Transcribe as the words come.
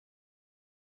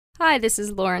Hi, this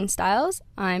is Lauren Styles.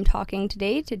 I'm talking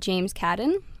today to James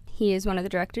Cadden. He is one of the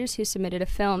directors who submitted a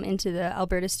film into the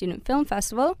Alberta Student Film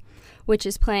Festival, which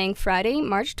is playing Friday,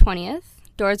 March 20th.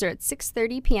 Doors are at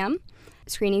 6:30 p.m.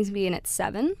 Screenings begin at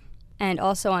 7. And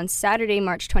also on Saturday,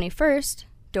 March 21st,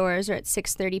 doors are at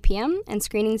 6:30 p.m. and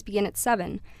screenings begin at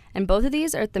 7. And both of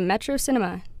these are at the Metro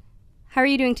Cinema. How are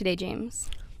you doing today,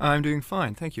 James? I'm doing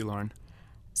fine. Thank you, Lauren.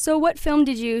 So what film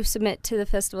did you submit to the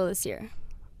festival this year?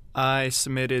 I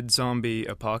submitted Zombie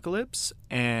Apocalypse,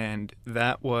 and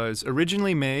that was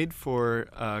originally made for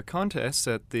a contest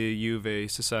at the U of A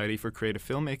Society for Creative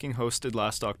Filmmaking hosted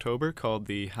last October called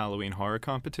the Halloween Horror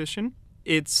Competition.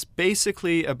 It's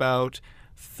basically about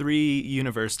 3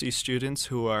 university students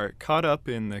who are caught up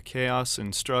in the chaos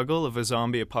and struggle of a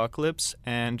zombie apocalypse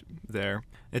and their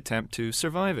attempt to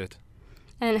survive it.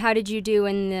 And how did you do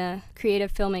in the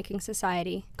Creative Filmmaking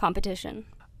Society competition?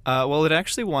 Well, it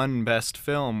actually won Best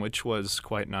Film, which was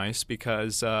quite nice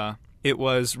because it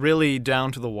was really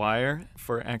down to the wire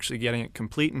for actually getting it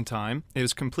complete in time. It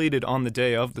was completed on the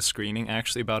day of the screening,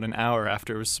 actually about an hour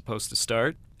after it was supposed to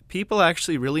start. People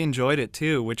actually really enjoyed it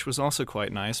too, which was also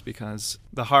quite nice because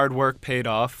the hard work paid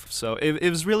off. So it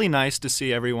was really nice to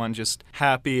see everyone just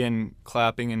happy and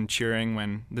clapping and cheering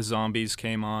when the zombies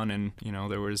came on. And,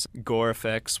 there was gore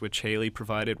effects, which Haley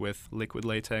provided with liquid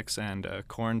latex and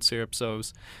corn syrup. So it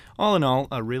was, all in all,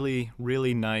 a really,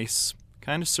 really nice,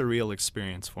 kind of surreal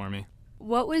experience for me.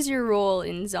 What was your role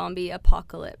in Zombie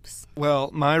Apocalypse?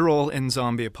 Well, my role in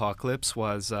Zombie Apocalypse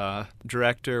was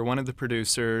director, one of the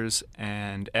producers,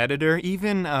 and editor,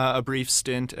 even a brief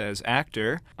stint as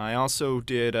actor. I also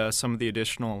did some of the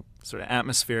additional sort of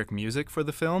atmospheric music for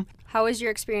the film. How was your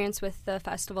experience with the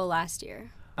festival last year?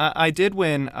 I did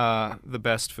win the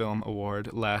Best Film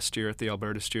Award last year at the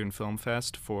Alberta Student Film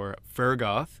Fest for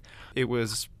Fergoth. It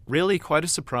was really quite a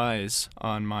surprise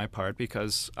on my part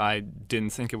because I didn't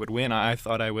think it would win. I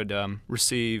thought I would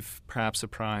receive perhaps a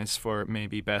prize for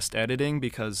maybe Best Editing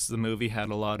because the movie had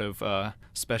a lot of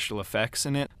special effects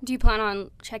in it. Do you plan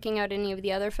on checking out any of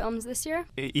the other films this year?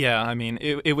 Yeah, I mean,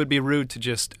 it would be rude to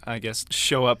just, I guess,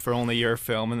 show up for only your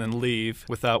film and then leave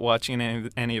without watching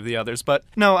any of the others. But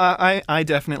no, I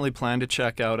definitely plan to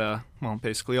check out,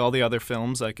 basically all the other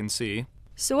films I can see.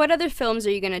 So what other films are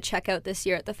you going to check out this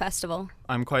year at the festival?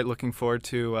 I'm quite looking forward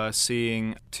to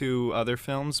seeing 2 other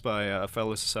films by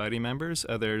fellow society members.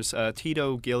 There's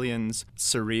Tito Gillian's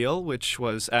Surreal, which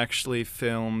was actually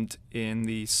filmed in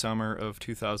the summer of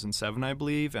 2007, I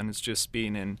believe, and it's just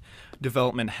been in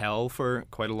development hell for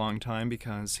quite a long time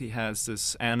because he has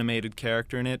this animated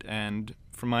character in it, and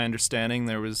from my understanding,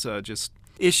 there was just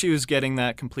issues getting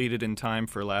that completed in time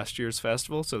for last year's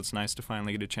festival, so it's nice to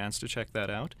finally get a chance to check that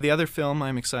out. The other film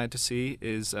I'm excited to see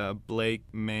is Blake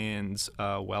Mayen's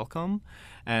Welcome,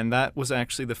 and that was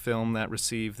actually the film that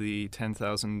received the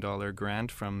 $10,000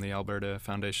 grant from the Alberta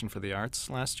Foundation for the Arts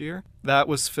last year. That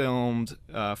was filmed,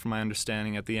 from my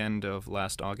understanding, at the end of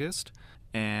last August,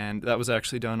 and that was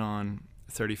actually done on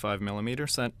 35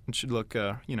 millimeters. That should look,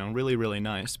 really, really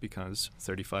nice because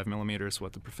 35 millimeters is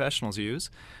what the professionals use.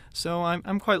 So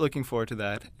I'm quite looking forward to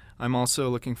that. I'm also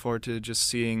looking forward to just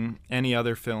seeing any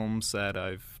other films that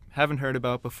I haven't heard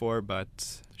about before,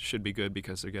 but should be good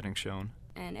because they're getting shown.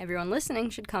 And everyone listening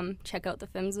should come check out the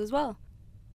films as well.